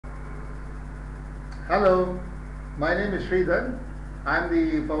Hello, my name is Sridhar. I am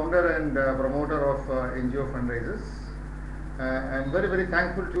the founder and promoter of NGO Fundraisers. I am very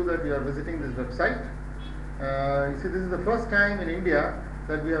thankful to you that you are visiting this website. You see, this is the first time in India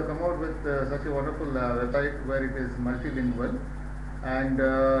that we have come out with such a wonderful website where it is multilingual. And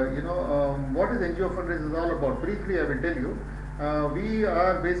what is NGO Fundraisers all about? Briefly, I will tell you. We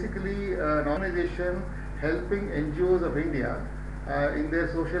are basically an organization helping NGOs of India in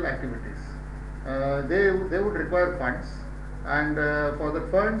their social activities. They would require funds, and for the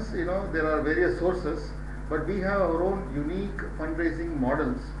funds, there are various sources, but we have our own unique fundraising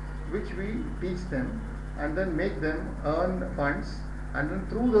models which we teach them and then make them earn funds, and then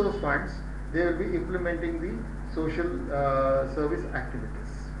through those funds they will be implementing the social service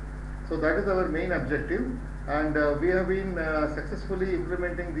activities. So that is our main objective, and we have been successfully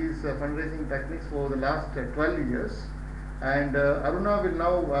implementing these fundraising techniques for the last 12 years. And Aruna will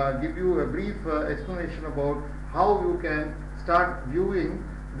now give you a brief explanation about how you can start viewing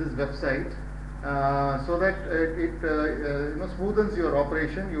this website so that it smoothens your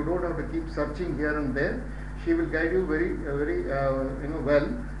operation. You don't have to keep searching here and there. She will guide you very well,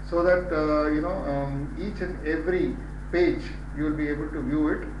 so that each and every page you will be able to view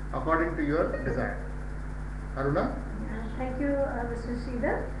it according to your desire. Aruna? Thank you, Mr.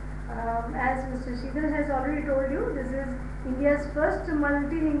 Sridhar. As Mr. Sridhar has already told you, this is India's first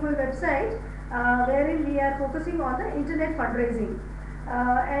multilingual website wherein we are focusing on the internet fundraising.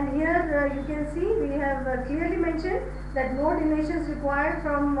 And here you can see we have clearly mentioned that no donations required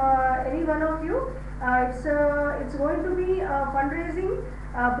from any one of you. It's going to be a fundraising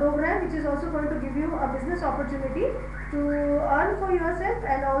program which is also going to give you a business opportunity to earn for yourself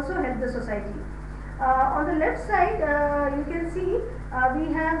and also help the society. On the left side, you can see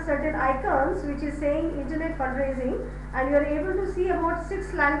we have certain icons which is saying internet fundraising, and you are able to see about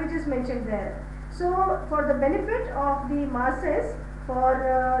 6 languages mentioned there. So for the benefit of the masses,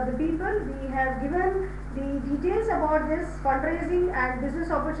 for the people, we have given the details about this fundraising and business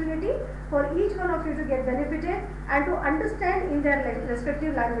opportunity for each one of you to get benefited and to understand in their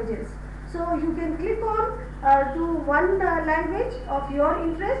respective languages. So you can click on to one language of your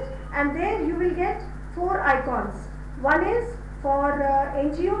interest, and there you will get 4 icons. One is for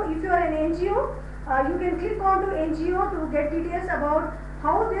NGO. If you are an NGO, you can click on to NGO to get details about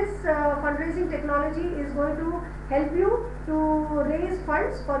how this fundraising technology is going to help you to raise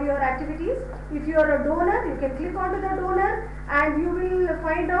funds for your activities. If you are a donor, you can click on to the donor, and you will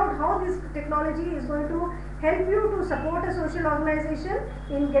find out how this technology is going to help you to support a social organization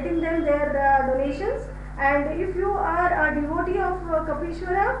in getting them their donations. And if you are a devotee of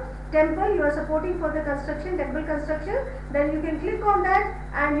Kapishwara temple, you are supporting for the construction, temple construction, then you can click on that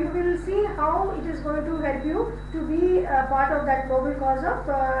and you will see how it is going to help you to be a part of that noble cause of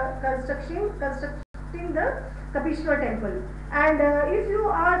constructing the Kapishwara temple. And if you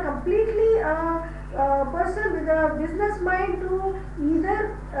are completely a person with a business mind to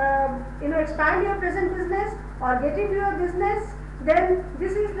either expand your present business or get into your business, then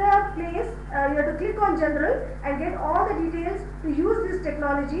this is the place. You have to click on general and get all the details to use this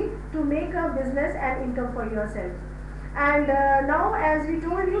technology to make a business and income for yourself. And now, as we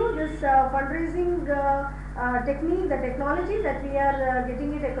told you, this fundraising technique, the technology that we are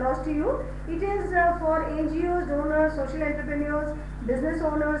getting it across to you, it is for NGOs, donors, social entrepreneurs, business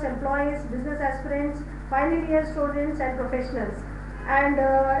owners, employees, business aspirants, final year students and professionals. And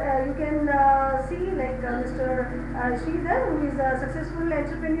you can see like Mr. Sridhar, who is a successful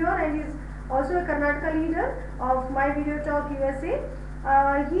entrepreneur and is also a Karnataka leader of My Video Talk USA.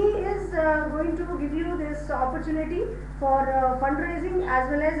 He is going to give you this opportunity for fundraising as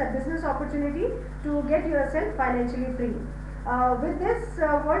well as a business opportunity to get yourself financially free. With this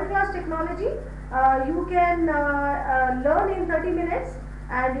world-class technology, you can learn in 30 minutes,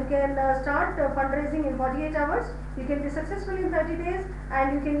 and you can start fundraising in 48 hours. You can be successful in 30 days,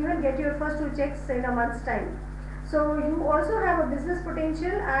 and you can even get your first 2 checks in a month's time. So you also have a business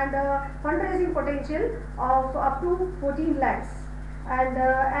potential and a fundraising potential of up to 14 lakhs. And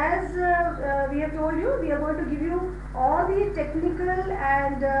as we have told you, we are going to give you all the technical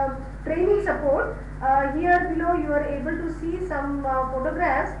and training support. Here below you are able to see some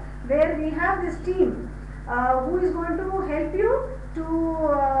photographs where we have this team who is going to help you to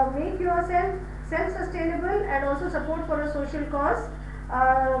make yourself self-sustainable and also support for a social cause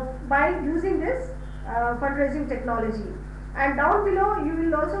by using this fundraising technology. And down below you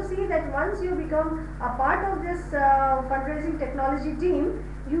will also see that once you become a part of this fundraising technology team,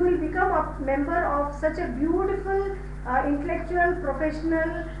 you will become a member of such a beautiful intellectual,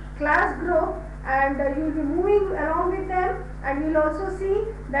 professional class group and you will be moving along with them, and you will also see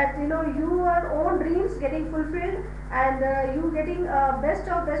that your own dreams getting fulfilled, and you getting best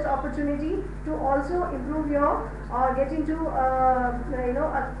of best opportunity to also improve your or get into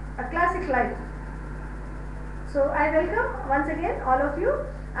a classic life. So I welcome once again all of you,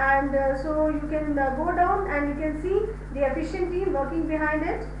 and so you can go down and you can see the efficient team working behind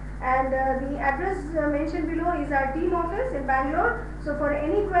it, and the address mentioned below is our team office in Bangalore. So for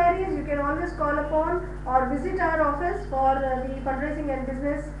any queries you can always call upon or visit our office for the fundraising and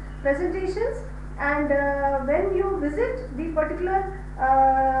business presentations, and when you visit the particular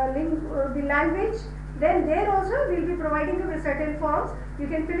the language, then there also we will be providing you with certain forms. You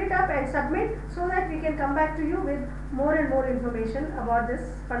can fill it up and submit so that we can come back to you with more and more information about this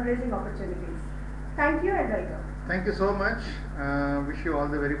fundraising opportunities. Thank you and welcome. Thank you so much. Wish you all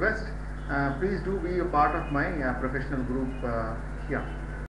the very best. Please do be a part of my professional group here.